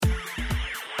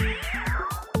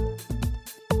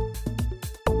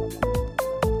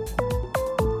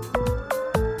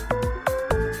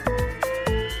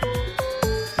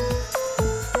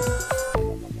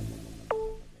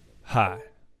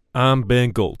I'm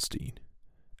Ben Goldstein,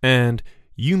 and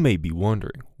you may be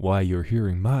wondering why you're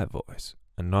hearing my voice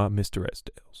and not Mr.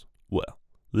 Esdale's. Well,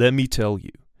 let me tell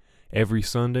you, every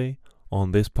Sunday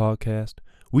on this podcast,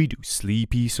 we do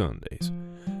Sleepy Sundays,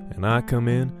 and I come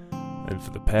in, and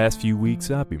for the past few weeks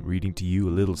I've been reading to you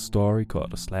a little story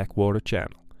called the Slackwater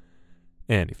Channel.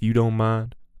 And if you don't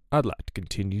mind, I'd like to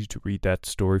continue to read that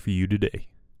story for you today.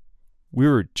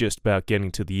 We're just about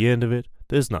getting to the end of it.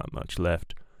 There's not much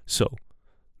left, so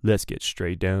let's get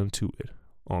straight down to it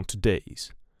on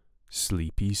today's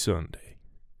Sleepy Sunday.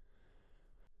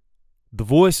 The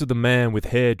voice of the man with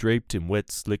hair draped in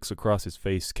wet slicks across his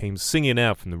face came singing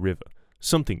out from the river,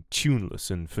 something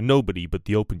tuneless and for nobody but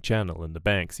the open channel and the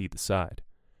banks either side.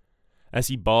 As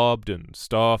he bobbed and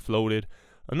star-floated,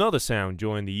 another sound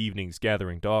joined the evening's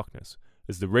gathering darkness,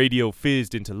 as the radio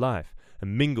fizzed into life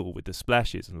and mingled with the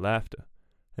splashes and laughter,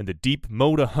 and the deep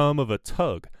motor hum of a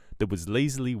tug that was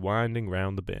lazily winding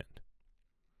round the bend.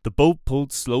 The boat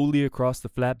pulled slowly across the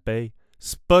flat bay,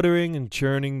 sputtering and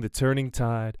churning the turning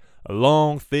tide, a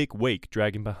long, thick wake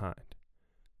dragging behind.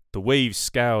 The waves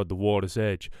scoured the water's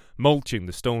edge, mulching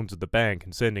the stones of the bank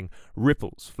and sending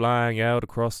ripples flying out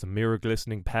across the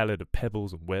mirror-glistening palette of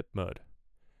pebbles and wet mud.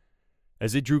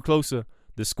 As it drew closer,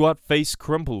 the squat face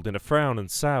crumpled in a frown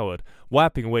and soured.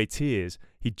 Wiping away tears,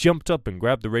 he jumped up and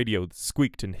grabbed the radio that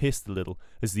squeaked and hissed a little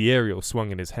as the aerial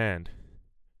swung in his hand.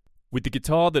 With the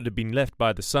guitar that had been left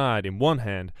by the side in one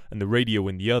hand and the radio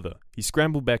in the other, he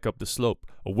scrambled back up the slope,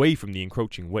 away from the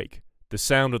encroaching wake, the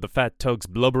sound of the fat tug's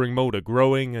blubbering motor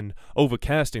growing and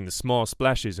overcasting the small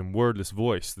splashes and wordless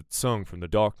voice that sung from the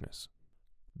darkness.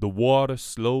 The water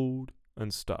slowed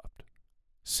and stopped,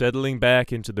 settling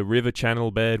back into the river channel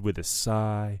bed with a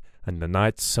sigh, and the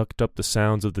night sucked up the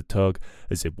sounds of the tug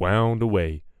as it wound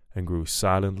away and grew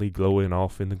silently glowing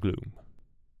off in the gloom.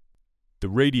 The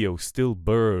radio still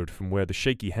burred from where the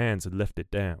shaky hands had left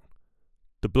it down.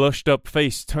 The blushed-up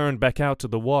face turned back out to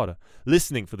the water,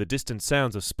 listening for the distant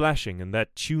sounds of splashing and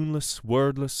that tuneless,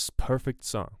 wordless, perfect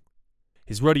song.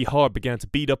 His ruddy heart began to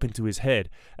beat up into his head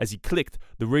as he clicked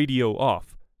the radio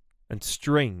off and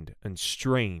strained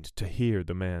to hear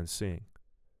the man sing.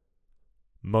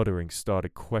 Muttering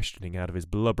started questioning out of his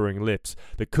blubbering lips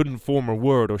that couldn't form a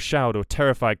word or shout or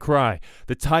terrified cry.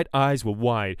 The tight eyes were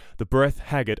wide, the breath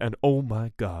haggard, and oh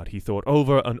my God, he thought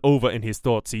over and over in his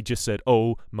thoughts. He just said,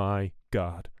 oh my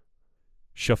God.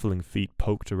 Shuffling feet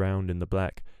poked around in the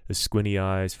black as squinty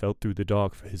eyes felt through the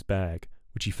dark for his bag,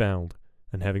 which he found,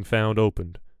 and having found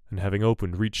opened, and having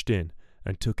opened reached in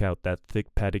and took out that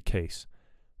thick padded case,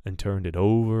 and turned it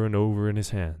over and over in his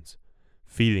hands,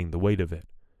 feeling the weight of it,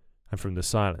 and from the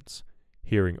silence,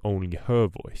 hearing only her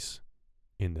voice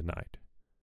in the night.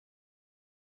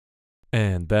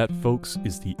 And that, folks,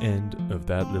 is the end of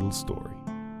that little story.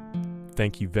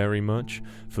 Thank you very much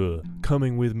for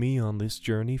coming with me on this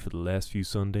journey for the last few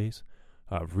Sundays.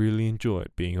 I've really enjoyed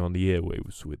being on the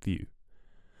airwaves with you.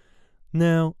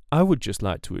 Now, I would just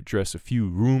like to address a few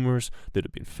rumors that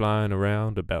have been flying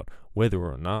around about whether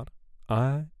or not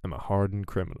I am a hardened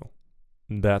criminal.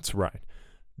 That's right.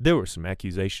 There were some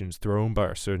accusations thrown by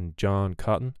a certain John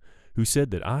Cotton, who said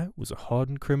that I was a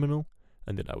hardened criminal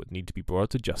and that I would need to be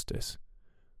brought to justice.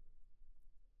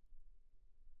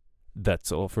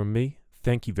 That's all from me.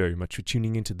 Thank you very much for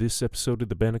tuning into this episode of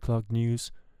the Ben O'Clock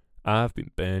News. I've been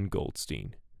Ben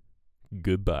Goldstein.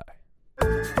 Goodbye.